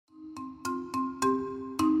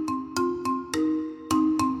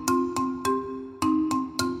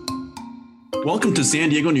Welcome to San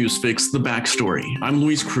Diego Newsfix, The Backstory. I'm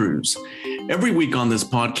Luis Cruz. Every week on this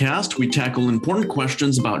podcast, we tackle important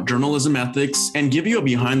questions about journalism ethics and give you a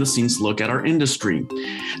behind-the-scenes look at our industry.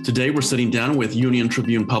 Today, we're sitting down with Union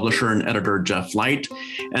Tribune publisher and editor Jeff Light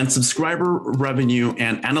and subscriber revenue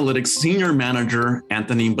and analytics senior manager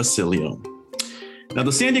Anthony Basilio. Now,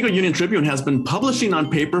 the San Diego Union Tribune has been publishing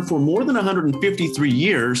on paper for more than 153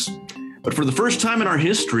 years, but for the first time in our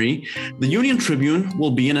history, the Union Tribune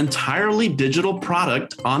will be an entirely digital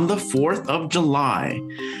product on the 4th of July.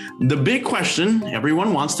 The big question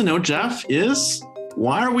everyone wants to know, Jeff, is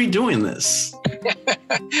why are we doing this?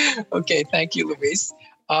 Okay, thank you, Luis.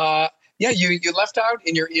 You left out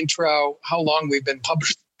in your intro how long we've been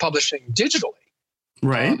publishing digitally.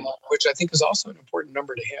 Right. Which I think is also an important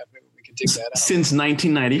number to have. Maybe we can dig that out. Since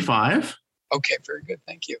 1995. Okay, very good.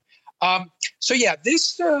 Thank you.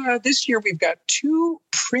 This year we've got two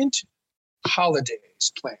print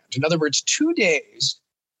holidays planned. In other words, 2 days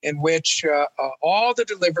in which all the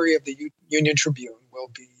delivery of the Union Tribune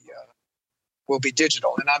will be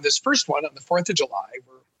digital. And on this first one, on the 4th of July,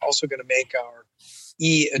 we're also going to make our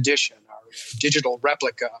e-edition, our digital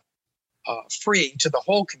replica, free to the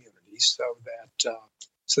whole community, so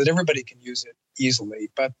that everybody can use it easily.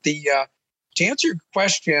 But to answer your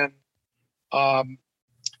question,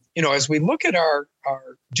 as we look at our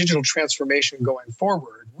digital transformation going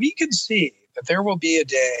forward, we can see that there will be a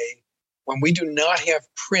day when we do not have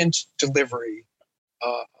print delivery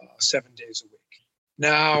 7 days a week.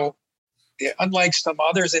 Now, unlike some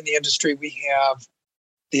others in the industry, we have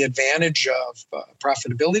the advantage of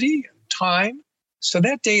profitability and time. So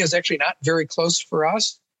that day is actually not very close for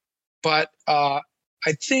us. But I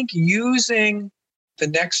think using the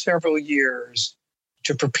next several years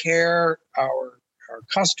to prepare our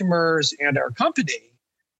customers and our company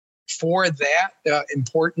for that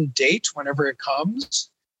important date, whenever it comes,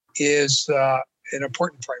 is an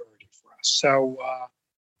important priority for us. So,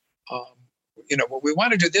 what we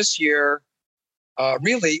want to do this year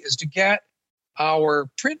really is to get our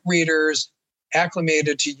print readers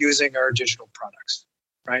acclimated to using our digital products,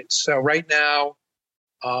 right? So right now,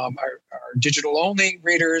 our digital-only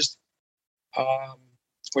readers,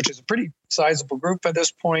 which is a pretty sizable group at this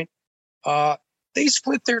point, they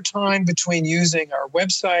split their time between using our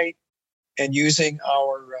website and using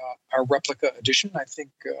our replica edition. I think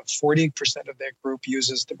 40% of that group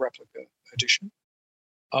uses the replica edition.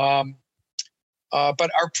 But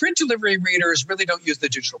our print delivery readers really don't use the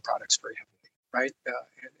digital products very heavily, right?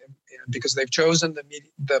 And because they've chosen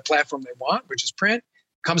the platform they want, which is print,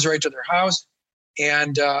 comes right to their house.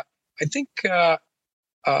 And I think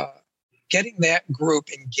getting that group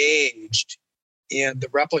engaged in the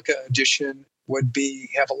replica edition would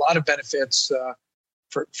have a lot of benefits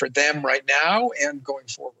for them right now and going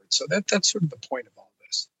forward. So that's sort of the point of all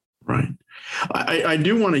this. Right. I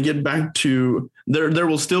do want to get back to there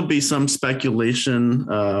will still be some speculation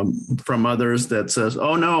from others that says,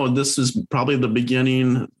 oh, no, this is probably the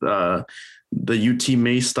beginning. The UT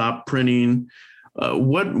may stop printing.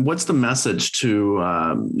 What's the message to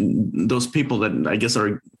those people that I guess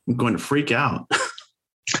are going to freak out?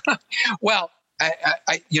 Well,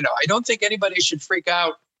 I don't think anybody should freak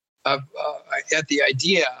out at the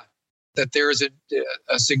idea that there is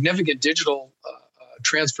a significant digital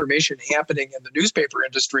transformation happening in the newspaper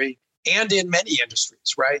industry and in many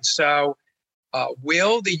industries, right? So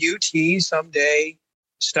will the UT someday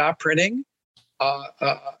stop printing?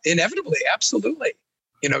 Inevitably, absolutely.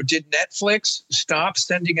 Did Netflix stop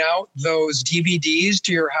sending out those DVDs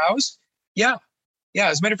to your house? Yeah.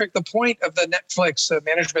 As a matter of fact, the point of the Netflix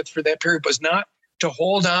management for that period was not to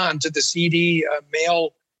hold on to the CD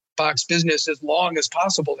mailbox business as long as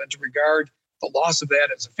possible and to regard the loss of that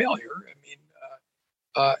as a failure. I mean,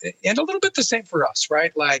 and a little bit the same for us,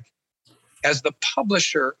 right? Like, as the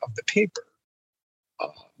publisher of the paper,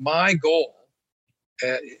 my goal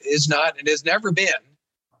is not and has never been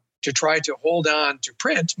to try to hold on to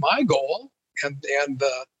print. My goal and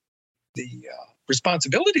the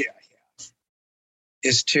responsibility I have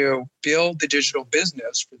is to build the digital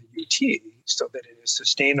business for the UT so that it is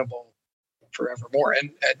sustainable forevermore.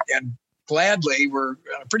 And gladly, we're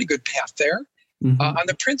on a pretty good path there. Mm-hmm. On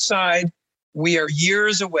the print side, we are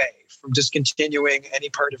years away from discontinuing any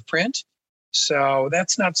part of print. So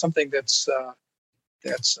that's not something that's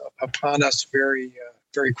upon us very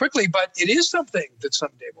quickly, but it is something that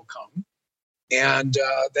someday will come. And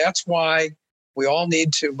that's why we all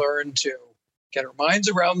need to learn to get our minds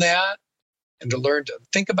around that and to learn to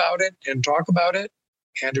think about it and talk about it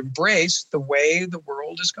and embrace the way the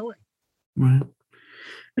world is going. Right.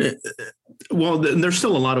 Well, there's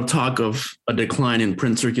still a lot of talk of a decline in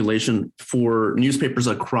print circulation for newspapers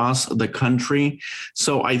across the country.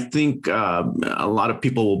 So I think a lot of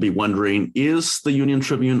people will be wondering, is the Union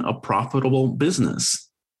Tribune a profitable business?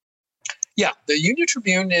 Yeah, the Union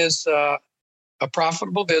Tribune is a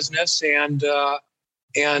profitable business and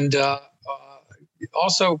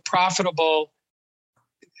also profitable,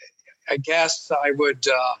 I guess I would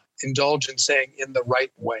indulge in saying, in the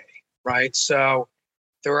right way, right? So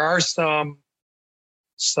there are some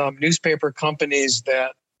newspaper companies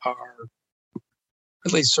that are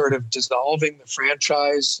really sort of dissolving the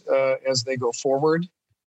franchise as they go forward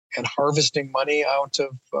and harvesting money out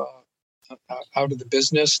of the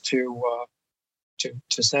business to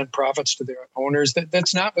send profits to their owners.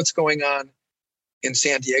 That's not what's going on in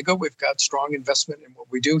San Diego. We've got strong investment in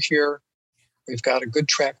what we do here. We've got a good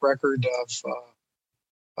track record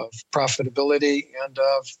of profitability and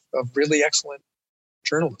of really excellent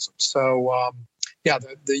journalism. So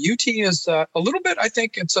the UT is a little bit. I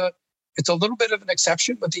think it's a little bit of an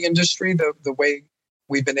exception with the industry. The way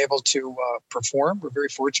we've been able to perform, we're very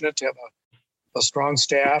fortunate to have a strong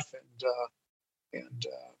staff and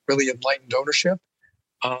really enlightened ownership.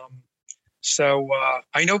 So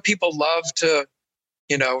I know people love to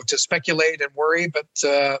speculate and worry, but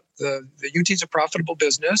the UT is a profitable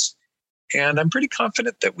business, and I'm pretty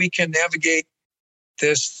confident that we can navigate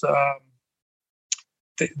this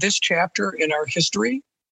this chapter in our history,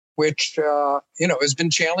 which has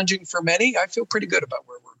been challenging for many. I feel pretty good about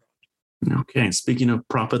where we're going. Okay, speaking of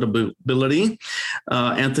profitability,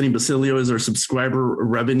 Anthony Basilio is our subscriber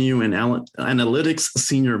revenue and analytics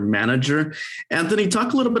senior manager. Anthony,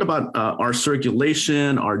 talk a little bit about our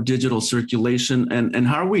circulation, our digital circulation, and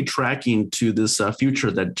how are we tracking to this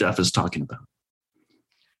future that Jeff is talking about?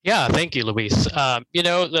 Yeah, thank you, Luis.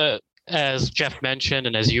 As Jeff mentioned,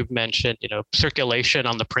 and as you've mentioned, circulation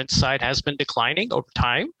on the print side has been declining over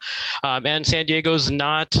time. And San Diego's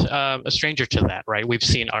not a stranger to that, right? We've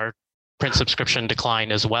seen our print subscription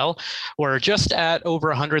decline as well. We're just at over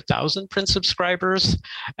 100,000 print subscribers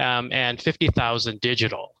and 50,000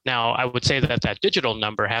 digital. Now, I would say that digital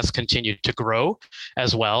number has continued to grow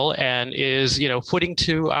as well and is, footing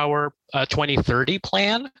to our 2030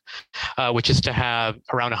 plan, which is to have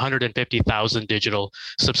around 150,000 digital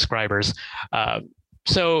subscribers.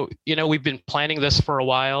 So, we've been planning this for a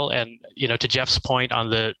while, and, to Jeff's point on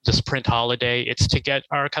this print holiday, it's to get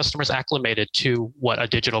our customers acclimated to what a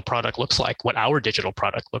digital product looks like, what our digital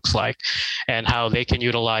product looks like, and how they can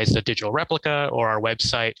utilize the digital replica or our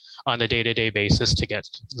website on a day-to-day basis to get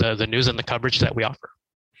the news and the coverage that we offer.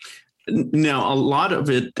 Now, a lot of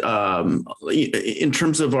it, in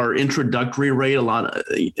terms of our introductory rate, a lot of,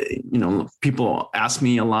 people ask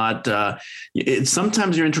me a lot,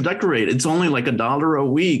 sometimes your introductory rate, it's only like $1 a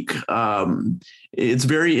week. It's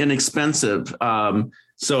very inexpensive.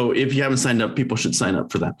 So if you haven't signed up, people should sign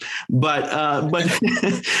up for that.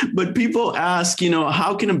 But people ask,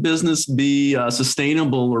 how can a business be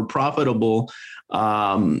sustainable or profitable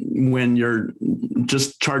when you're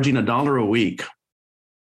just charging $1 a week?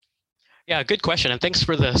 Yeah, good question. And thanks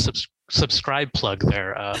for the subscribe plug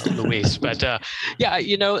there, Luis. But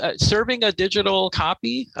serving a digital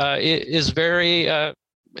copy is very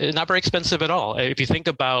not very expensive at all. If you think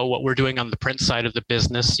about what we're doing on the print side of the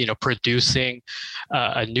business, producing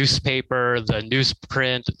a newspaper, the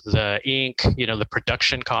newsprint, the ink, the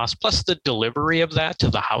production cost, plus the delivery of that to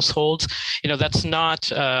the households, that's not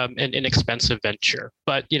an inexpensive venture.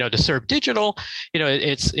 But, to serve digital,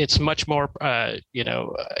 it's much more,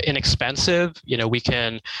 inexpensive. We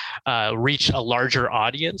can reach a larger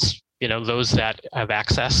audience, those that have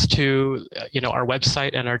access to, our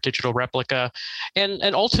website and our digital replica.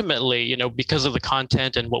 And ultimately, because of the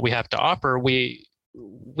content and what we have to offer, we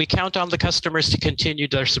count on the customers to continue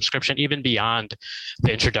their subscription even beyond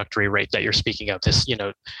the introductory rate that you're speaking of. This,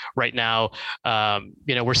 right now,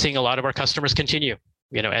 we're seeing a lot of our customers continue,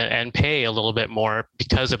 and pay a little bit more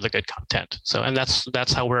because of the good content. So, and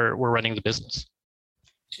that's how we're running the business.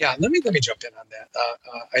 Yeah, let me jump in on that.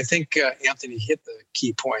 I think Anthony hit the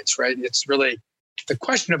key points, right? It's really the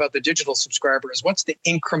question about the digital subscriber is what's the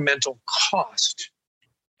incremental cost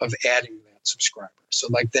of adding that subscriber? So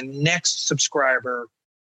like the next subscriber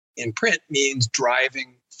in print means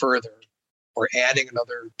driving further or adding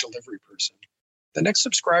another delivery person. The next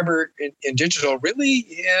subscriber in digital really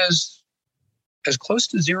is as close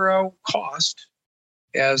to zero cost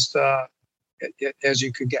as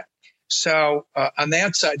you could get. So on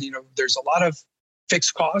that side, there's a lot of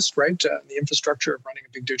fixed cost, right? The infrastructure of running a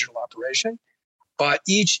big digital operation, but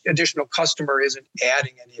each additional customer isn't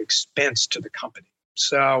adding any expense to the company.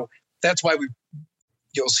 So that's why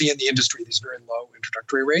you'll see in the industry these very low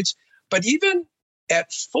introductory rates. But even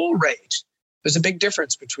at full rate, there's a big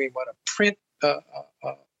difference between what a print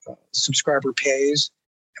subscriber pays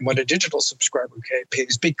and what a digital subscriber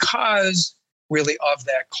pays, because really of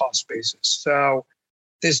that cost basis. So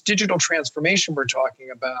this digital transformation we're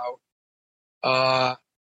talking about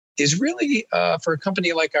is really, for a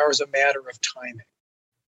company like ours, a matter of timing.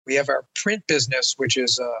 We have our print business, which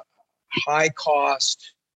is a high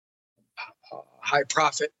cost, high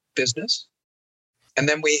profit business. And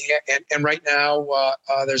then and right now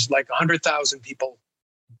there's like 100,000 people,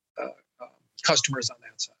 customers on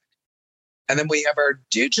that side. And then we have our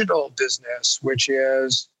digital business, which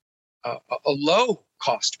is a low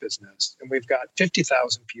cost business. And we've got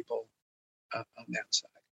 50,000 people on that side.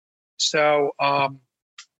 So,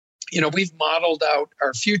 we've modeled out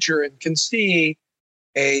our future and can see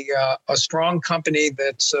a strong company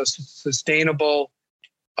that's sustainable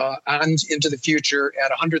on into the future at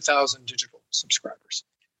 100,000 digital subscribers.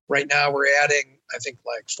 Right now, we're adding, I think,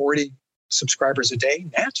 like 40 subscribers a day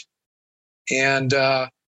net. And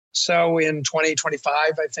so in 2025,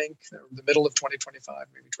 I think, the middle of 2025,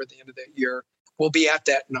 maybe toward the end of that year, we'll be at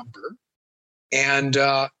that number. And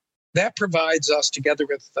that provides us, together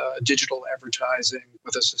with digital advertising,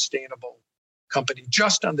 with a sustainable company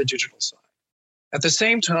just on the digital side. At the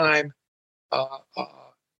same time,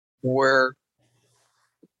 we're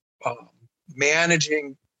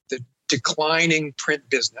managing the declining print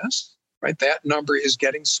business, right? That number is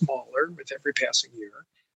getting smaller with every passing year.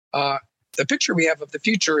 The picture we have of the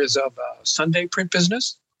future is of a Sunday print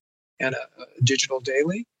business and a digital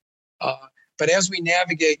daily. But as we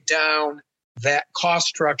navigate down that cost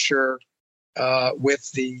structure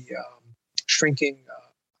with the shrinking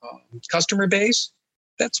customer base,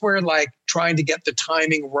 that's where like trying to get the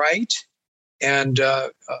timing right and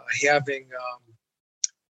having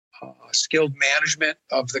skilled management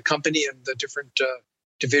of the company and the different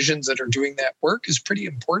divisions that are doing that work is pretty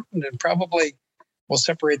important, and probably will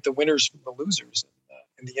separate the winners from the losers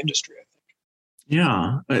in the industry, I think.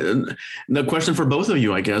 Yeah. The question for both of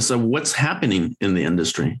you, I guess, what's happening in the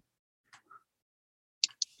industry?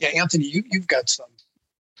 Yeah, Anthony, you've got some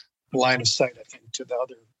line of sight, I think, to the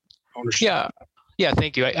other ownership. Yeah,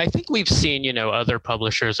 thank you. I think we've seen, other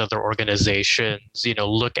publishers, other organizations,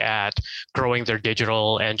 look at growing their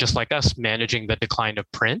digital and, just like us, managing the decline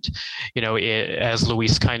of print. As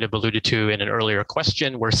Luis kind of alluded to in an earlier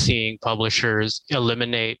question, we're seeing publishers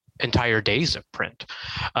eliminate entire days of print,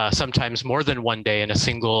 sometimes more than one day in a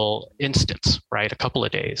single instance, right? A couple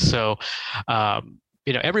of days. So,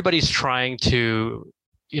 everybody's trying to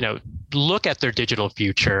look at their digital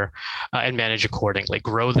future and manage accordingly,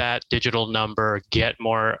 grow that digital number, get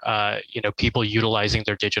more, people utilizing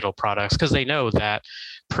their digital products, because they know that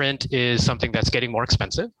print is something that's getting more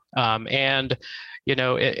expensive. And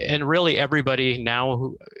really everybody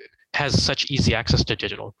now has such easy access to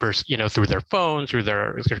digital, through their phone, through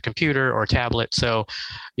their computer or tablet. So,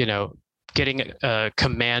 getting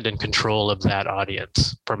command and control of that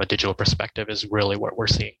audience from a digital perspective is really what we're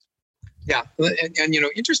seeing. Yeah, and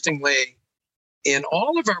interestingly, in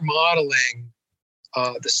all of our modeling,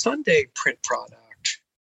 the Sunday print product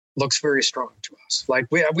looks very strong to us. Like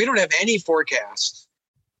we don't have any forecasts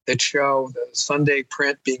that show the Sunday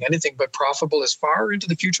print being anything but profitable as far into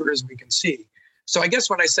the future as we can see. So I guess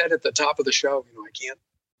when I said at the top of the show, I can't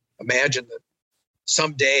imagine that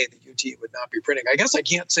someday the UT would not be printing. I guess I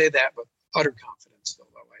can't say that with utter confidence,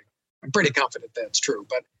 although I'm pretty confident that's true.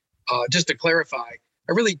 But just to clarify,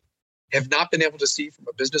 I really have not been able to see from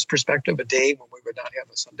a business perspective a day when we would not have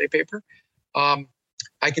a Sunday paper.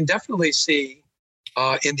 I can definitely see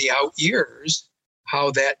in the out years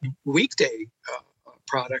how that weekday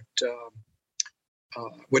product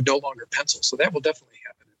would no longer pencil. So that will definitely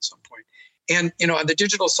happen at some point. And, on the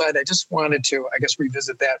digital side, I just wanted to, I guess,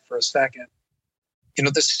 revisit that for a second.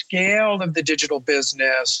 The scale of the digital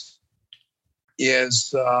business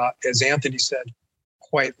is, as Anthony said,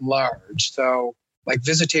 quite large. So, like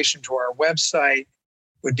visitation to our website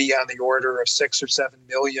would be on the order of 6 or 7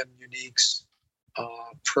 million uniques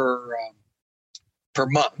per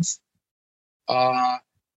month.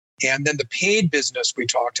 And then the paid business we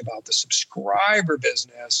talked about, the subscriber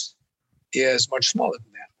business, is much smaller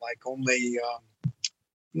than that, like only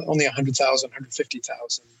 100,000,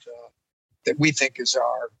 150,000 that we think is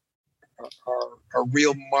our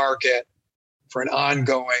real market for an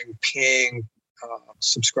ongoing paying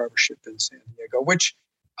subscribership in San Diego, which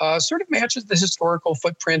sort of matches the historical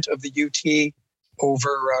footprint of the UT over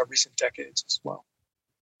recent decades as well.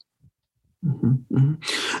 Mm-hmm.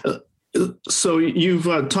 Mm-hmm. So you've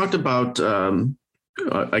talked about,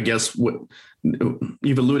 I guess, what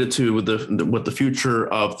you've alluded to with what the future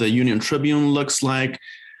of the Union Tribune looks like.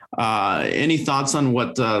 Any thoughts on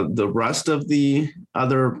what the rest of the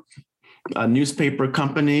other newspaper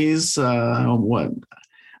companies?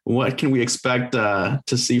 What can we expect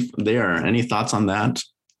to see there? Any thoughts on that?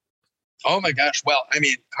 Oh my gosh. Well, I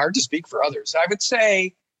mean, hard to speak for others. I would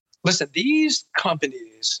say, listen, these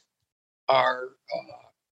companies are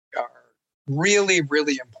really,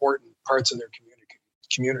 really important parts of their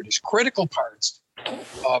communities, critical parts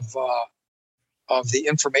of the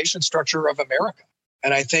information structure of America.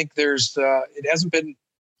 And I think it hasn't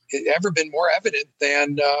ever been more evident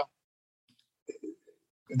than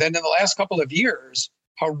in the last couple of years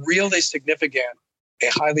how really significant a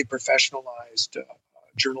highly professionalized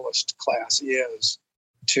journalist class is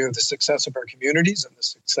to the success of our communities and the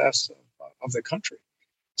success of the country.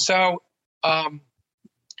 So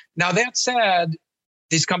now that said,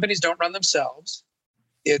 these companies don't run themselves.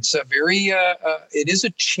 It's it is a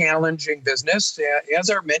challenging business, as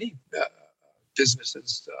are many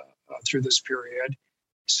businesses through this period.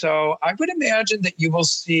 So I would imagine that you will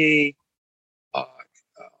see a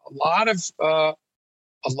lot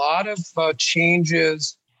of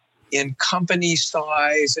changes in company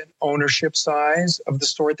size and ownership size of the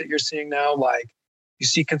sort that you're seeing now. Like you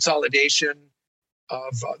see consolidation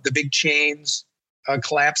of the big chains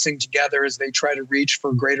collapsing together as they try to reach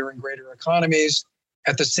for greater and greater economies.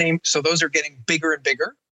 So those are getting bigger and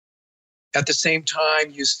bigger. At the same time,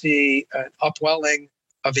 you see an upwelling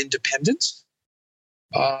of independence,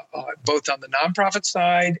 both on the nonprofit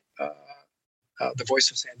side, the Voice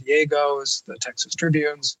of San Diego's, the Texas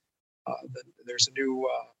Tribune's. There's a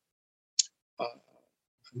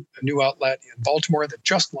new outlet in Baltimore that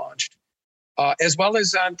just launched, as well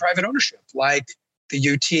as on private ownership, like the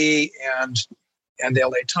UT and the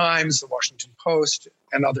LA Times, the Washington Post,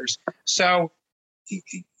 and others. So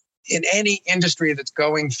in any industry that's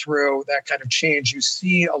going through that kind of change, you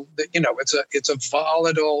see, it's a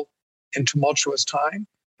volatile and tumultuous time.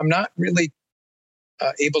 I'm not really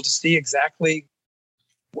able to see exactly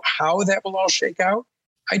how that will all shake out.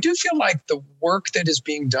 I do feel like the work that is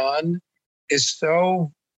being done is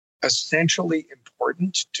so essentially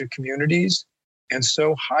important to communities and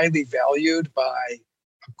so highly valued by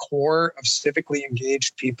a core of civically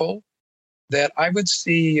engaged people that I would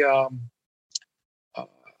see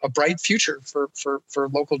a bright future for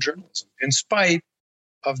local journalism, in spite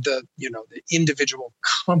of the individual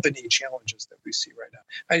company challenges that we see right now.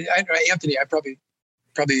 Anthony, I probably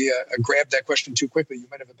grabbed that question too quickly. You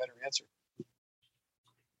might have a better answer.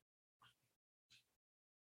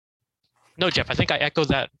 No, Jeff, I think I echo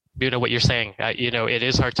that. What you're saying. It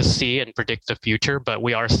is hard to see and predict the future, but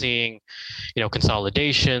we are seeing,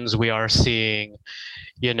 consolidations. We are seeing,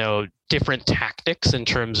 different tactics in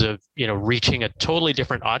terms of, reaching a totally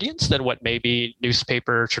different audience than what maybe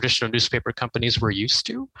traditional newspaper companies were used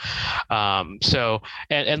to. So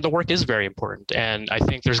the work is very important. And I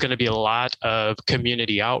think there's going to be a lot of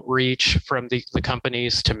community outreach from the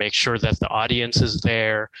companies to make sure that the audience is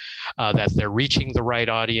there, that they're reaching the right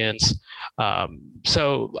audience.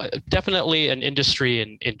 So definitely an industry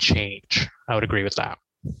in change. I would agree with that.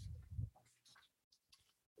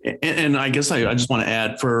 And I guess I just want to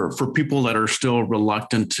add for people that are still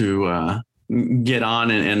reluctant to get on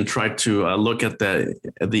and try to look at the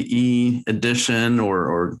e-edition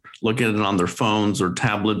or look at it on their phones or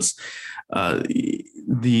tablets,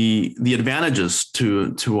 the advantages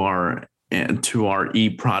to our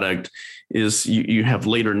e-product is you have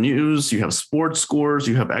later news, you have sports scores,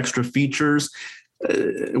 you have extra features.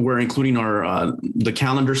 We're including the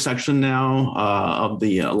calendar section now of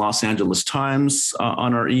the Los Angeles Times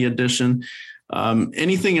on our e-edition.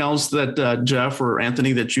 Anything else that Jeff or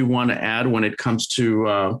Anthony that you want to add when it comes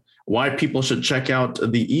to why people should check out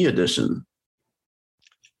the e-edition?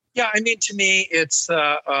 Yeah, I mean, to me, it's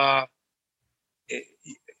and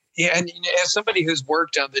as somebody who's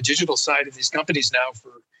worked on the digital side of these companies now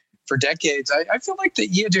for decades, I feel like the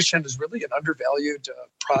e-edition is really an undervalued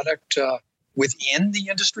product within the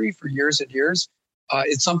industry for years and years.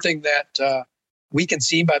 It's something that we can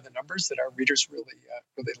see by the numbers that our readers really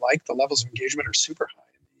like. The levels of engagement are super high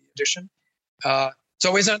in the edition. It's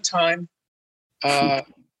always on time. It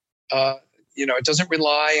doesn't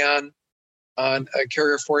rely on a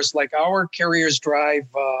carrier force like our carriers drive.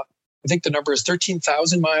 I think the number is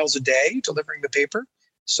 13,000 miles a day delivering the paper.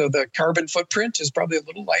 So the carbon footprint is probably a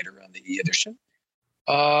little lighter on the e-edition.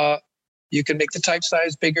 You can make the type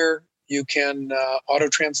size bigger. You can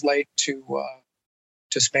auto-translate to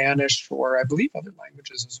Spanish or I believe other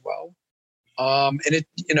languages as well. And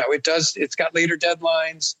it's got later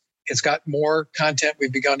deadlines. It's got more content.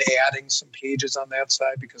 We've begun adding some pages on that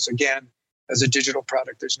side because, again, as a digital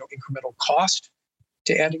product, there's no incremental cost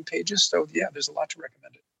to adding pages. So, yeah, there's a lot to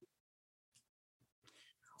recommend it.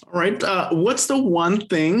 All right. What's the one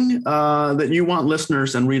thing that you want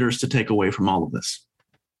listeners and readers to take away from all of this?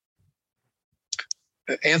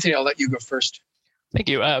 Anthony, I'll let you go first. Thank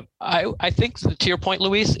you. I think to your point,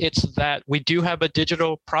 Luis, it's that we do have a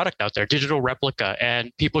digital product out there, digital replica,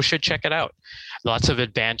 and people should check it out. Lots of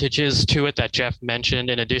advantages to it that Jeff mentioned,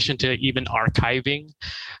 in addition to even archiving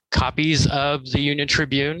copies of the Union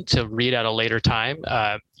Tribune to read at a later time.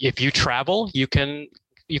 If you travel, you can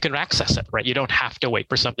access it, right? You don't have to wait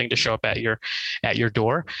for something to show up at your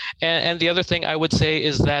door. And the other thing I would say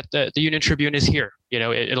is that the Union Tribune is here.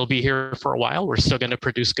 It'll be here for a while. We're still going to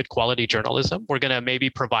produce good quality journalism. We're going to maybe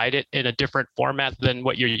provide it in a different format than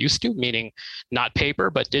what you're used to, meaning not paper,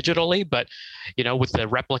 but digitally. But, with the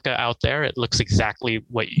replica out there, it looks exactly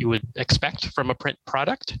what you would expect from a print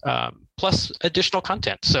product, plus additional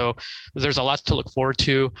content. So there's a lot to look forward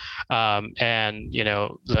to. And,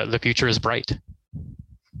 the future is bright.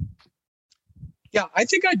 Yeah, I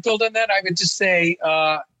think I'd build on that. I would just say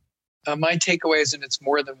my takeaways, and it's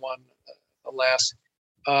more than one, alas.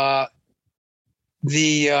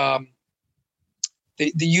 The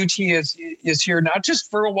UT is here not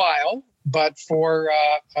just for a while, but for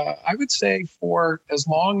I would say for as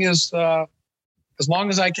long as I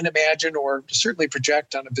can imagine, or certainly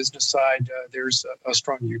project on a business side. There's a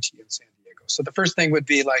strong UT in San Diego. So the first thing would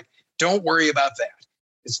be like, don't worry about that.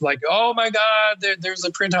 It's like, oh my God, there's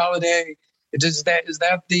a print holiday. Is that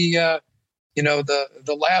the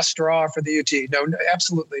the last straw for the UT? No,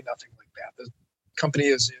 absolutely nothing like that. The company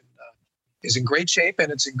is in great shape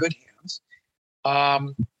and it's in good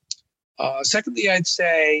hands. Secondly, I'd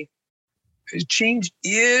say change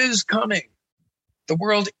is coming. The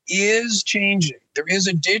world is changing. There is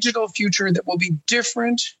a digital future that will be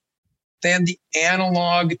different than the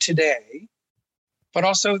analog today, but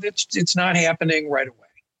also it's not happening right away.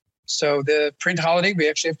 So the print holiday, we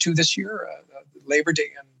actually have two this year, Labor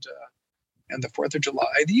Day and the 4th of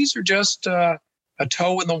July. These are just a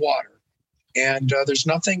toe in the water. And there's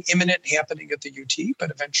nothing imminent happening at the UT,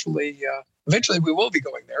 but eventually we will be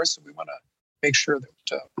going there. So we want to make sure that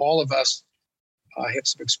all of us have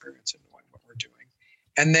some experience in knowing what we're doing.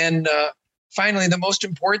 And then finally, the most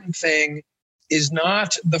important thing is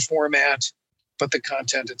not the format, but the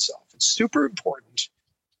content itself. It's super important.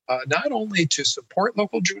 Not only to support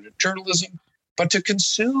local journalism, but to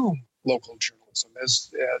consume local journalism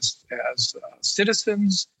as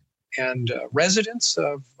citizens and residents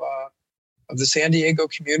of the San Diego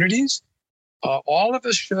communities. All of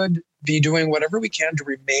us should be doing whatever we can to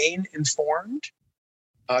remain informed,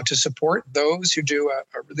 to support those who do a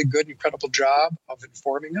really good, incredible job of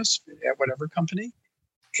informing us at whatever company,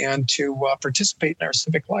 and to participate in our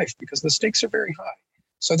civic life, because the stakes are very high.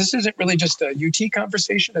 So this isn't really just a UT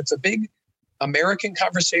conversation. It's a big American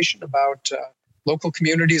conversation about local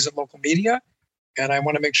communities and local media. And I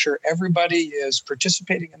want to make sure everybody is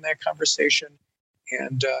participating in that conversation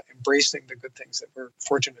and embracing the good things that we're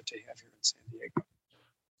fortunate to have here in San Diego.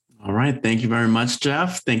 All right. Thank you very much,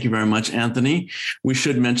 Jeff. Thank you very much, Anthony. We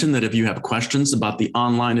should mention that if you have questions about the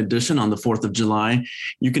online edition on the 4th of July,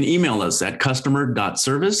 you can email us at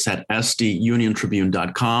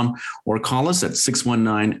customer.service@sduniontribune.com or call us at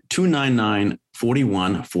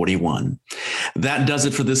 619-299-4141. That does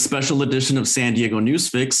it for this special edition of San Diego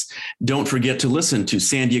Newsfix. Don't forget to listen to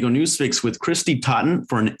San Diego Newsfix with Christy Totten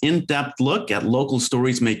for an in-depth look at local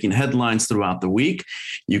stories making headlines throughout the week.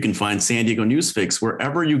 You can find San Diego Newsfix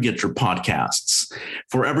wherever you get your podcasts.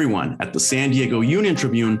 For everyone at the San Diego Union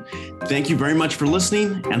Tribune, thank you very much for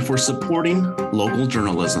listening and for supporting local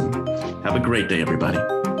journalism. Have a great day,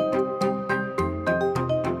 everybody.